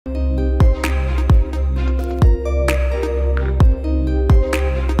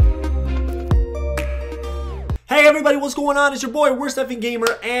everybody, what's going on? It's your boy, Worst Effing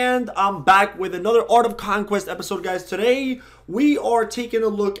Gamer, and I'm back with another Art of Conquest episode, guys. Today, we are taking a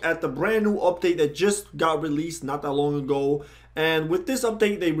look at the brand new update that just got released not that long ago. And with this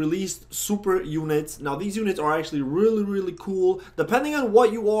update, they released super units. Now, these units are actually really cool. Depending on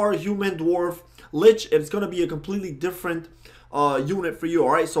what you are, human, dwarf, lich, it's going to be a completely different unit for you.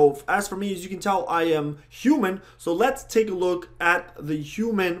 Alright, so as for me, as you can tell, I am human. So let's take a look at the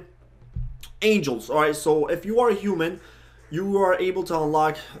human angels. Alright, so if you are a human, you are able to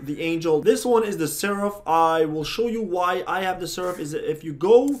unlock the angel. This one is the Seraph. I will show you why I have the Seraph. Is that if you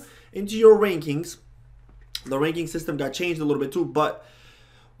go into your rankings, the ranking system got changed a little bit too, but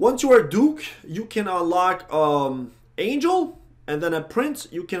once you are Duke, you can unlock angel, and then at Prince,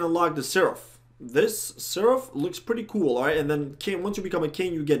 you can unlock the Seraph. This Seraph looks pretty cool, alright, and then king, once you become a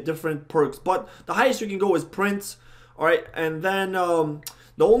king, you get different perks, but the highest you can go is Prince, alright, and then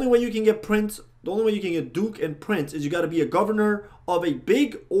the only way you can get Prince, the only way you can get Duke and Prince is you got to be a governor of a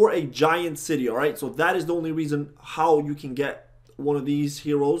big or a giant city, alright? So that is the only reason how you can get one of these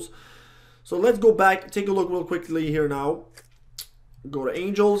heroes. So let's go back, take a look real quickly here now. Go to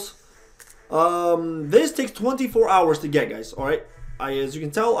Angels. This takes 24 hours to get, guys, alright? As you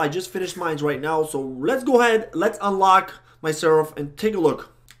can tell, I just finished mine right now. So let's go ahead, let's unlock my Seraph and take a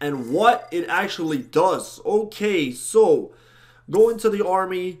look and what it actually does. Okay, so go into the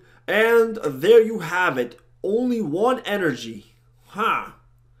army, and there you have it. Only one energy. Huh.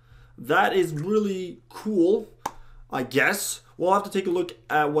 That is really cool, I guess. We'll have to take a look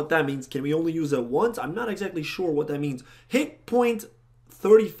at what that means. Can we only use it once? I'm not exactly sure what that means. Hit point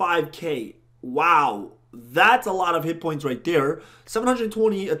 35k. Wow. That's a lot of hit points right there.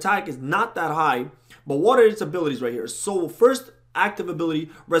 720 attack is not that high. But what are its abilities right here? So first active ability,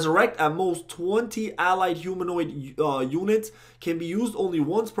 resurrect at most 20 allied humanoid units, can be used only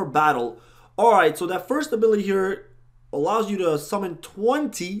once per battle. Alright, so that first ability here allows you to summon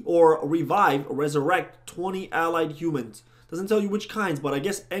 20 or revive, resurrect 20 allied humans. Doesn't tell you which kinds, but I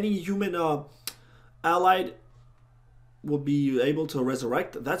guess any human allied will be able to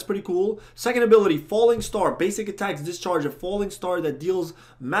resurrect. That's pretty cool. Second ability, Falling Star. Basic attacks discharge a falling star that deals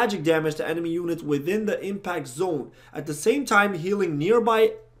magic damage to enemy units within the impact zone. At the same time, healing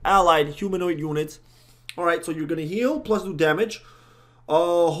nearby allied humanoid units. Alright, so you're going to heal plus do damage.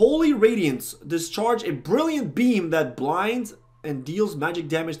 Holy Radiance. Discharge a brilliant beam that blinds and deals magic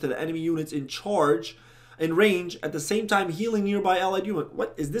damage to the enemy units in charge in range. At the same time, healing nearby allied unit.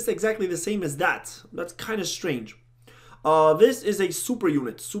 What? Is this exactly the same as that? That's kind of strange. This is a super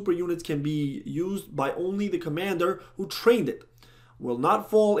unit. Super units can be used by only the commander who trained it. Will not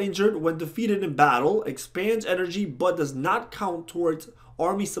fall injured when defeated in battle. Expands energy but does not count towards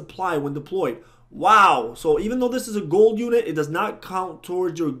army supply when deployed. Wow. So even though this is a gold unit, it does not count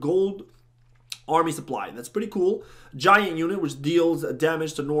towards your gold army supply. That's pretty cool. Giant unit, which deals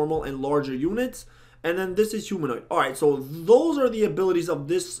damage to normal and larger units. And then this is humanoid. Alright, so those are the abilities of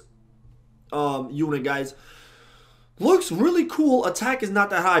this unit, guys. Looks really cool. Attack is not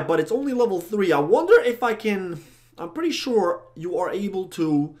that high, but it's only level 3. I wonder if I can... I'm pretty sure you are able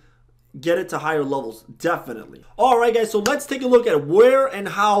to get it to higher levels. Definitely. Alright, guys, so let's take a look at where and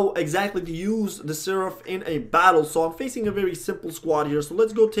how exactly to use the Seraph in a battle. So I'm facing a very simple squad here. So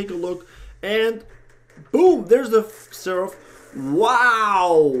let's go take a look. And boom, there's the Seraph.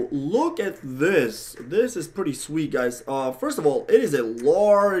 Wow, look at this. This is pretty sweet, guys. First of all, it is a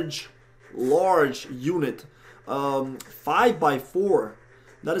large unit. 5x4.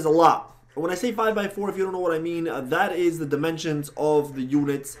 That is a lot. When I say 5x4, if you don't know what I mean, that is the dimensions of the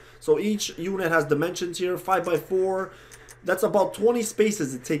units. So each unit has dimensions here. 5x4. That's about 20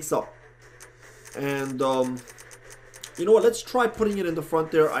 spaces it takes up. And you know what? Let's try putting it in the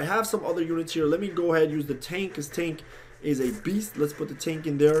front there. I have some other units here. Let me go ahead and use the tank, because tank is a beast. Let's put the tank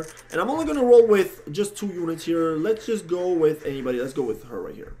in there. And I'm only going to roll with just 2 units here. Let's just go with anybody. Let's go with her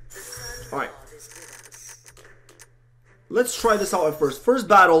right here. Alright. Let's try this out at first. First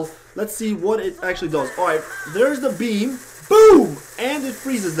battle. Let's see what it actually does. Alright. There's the beam. Boom! And it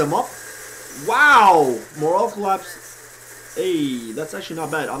freezes them up. Wow! Morale collapse. Hey, that's actually not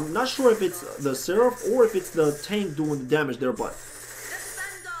bad. I'm not sure if it's the Seraph or if it's the tank doing the damage there, but...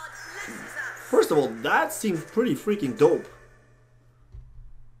 First of all, that seems pretty freaking dope.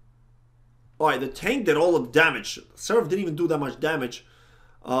 Alright, the tank did all of the damage. Seraph didn't even do that much damage.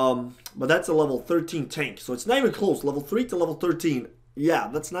 But that's a level 13 tank. So it's not even close. Level 3 to level 13. Yeah,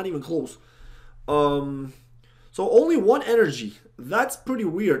 that's not even close. So only one energy. That's pretty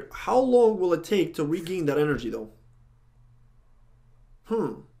weird. How long will it take to regain that energy though?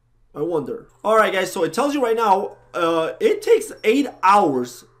 I wonder. Alright, guys, so it tells you right now, it takes 8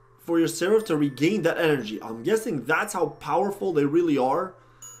 hours for your Seraph to regain that energy. I'm guessing that's how powerful they really are.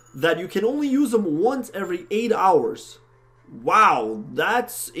 That you can only use them once every 8 hours. Wow,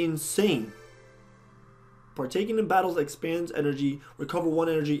 that's insane. Partaking in battles expands energy. Recover 1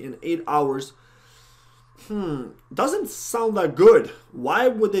 energy in 8 hours. Doesn't sound that good. Why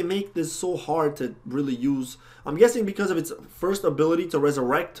would they make this so hard to really use? I'm guessing because of its first ability to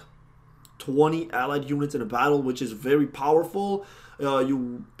resurrect 20 allied units in a battle, which is very powerful.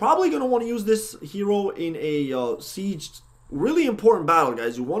 You're probably going to want to use this hero in a siege. Really important battle,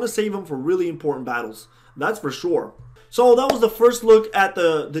 guys. You want to save him for really important battles. That's for sure. So that was the first look at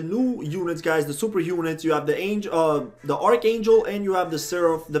the new units, guys. The super units. You have the angel, the archangel, and you have the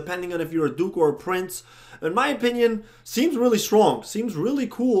seraph. Depending on if you're a duke or a prince. In my opinion, seems really strong. Seems really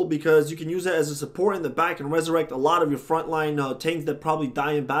cool because you can use it as a support in the back and resurrect a lot of your frontline tanks that probably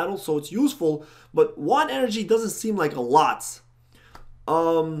die in battle. So it's useful. But 1 energy doesn't seem like a lot.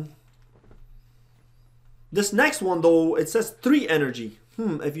 This next one, though, it says 3 energy.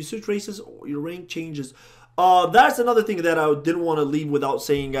 If you switch races, your rank changes. That's another thing that I didn't want to leave without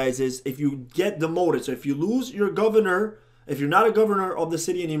saying, guys, is if you get demoted, so if you lose your governor, if you're not a governor of the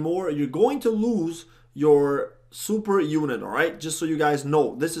city anymore, you're going to lose your super unit, all right? Just so you guys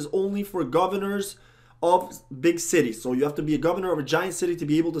know, this is only for governors of big cities. So you have to be a governor of a giant city to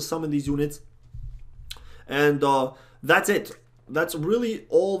be able to summon these units. And that's it. That's really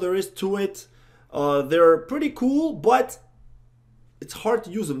all there is to it. They're pretty cool, but it's hard to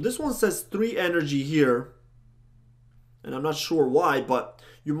use them. This one says 3 energy here, and I'm not sure why, but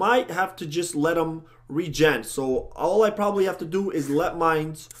you might have to just let them regen. So all I probably have to do is let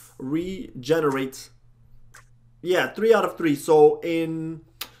mine regenerate. Yeah, 3 out of 3. So in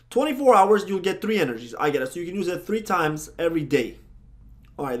 24 hours, you'll get 3 energies. I get it. So you can use it 3 times every day.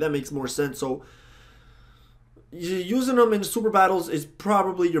 All right, that makes more sense. So using them in super battles is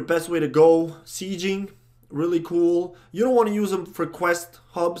probably your best way to go. Sieging, really cool. You don't want to use them for quest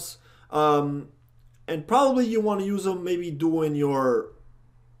hubs. And probably you want to use them maybe doing your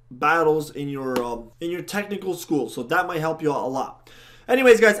battles in your technical school. So that might help you out a lot.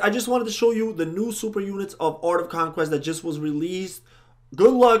 Anyways, guys, I just wanted to show you the new super units of Art of Conquest that just was released.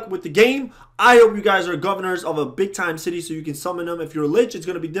 Good luck with the game. I hope you guys are governors of a big time city so you can summon them. If you're a lich, it's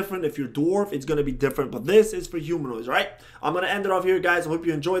going to be different. If you're dwarf, it's going to be different. But this is for humanoids, right? I'm going to end it off here, guys. I hope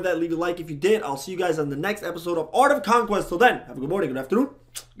you enjoyed that. Leave a like if you did. I'll see you guys on the next episode of Art of Conquest. Till then, have a good morning, good afternoon,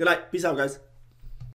 good night. Peace out, guys.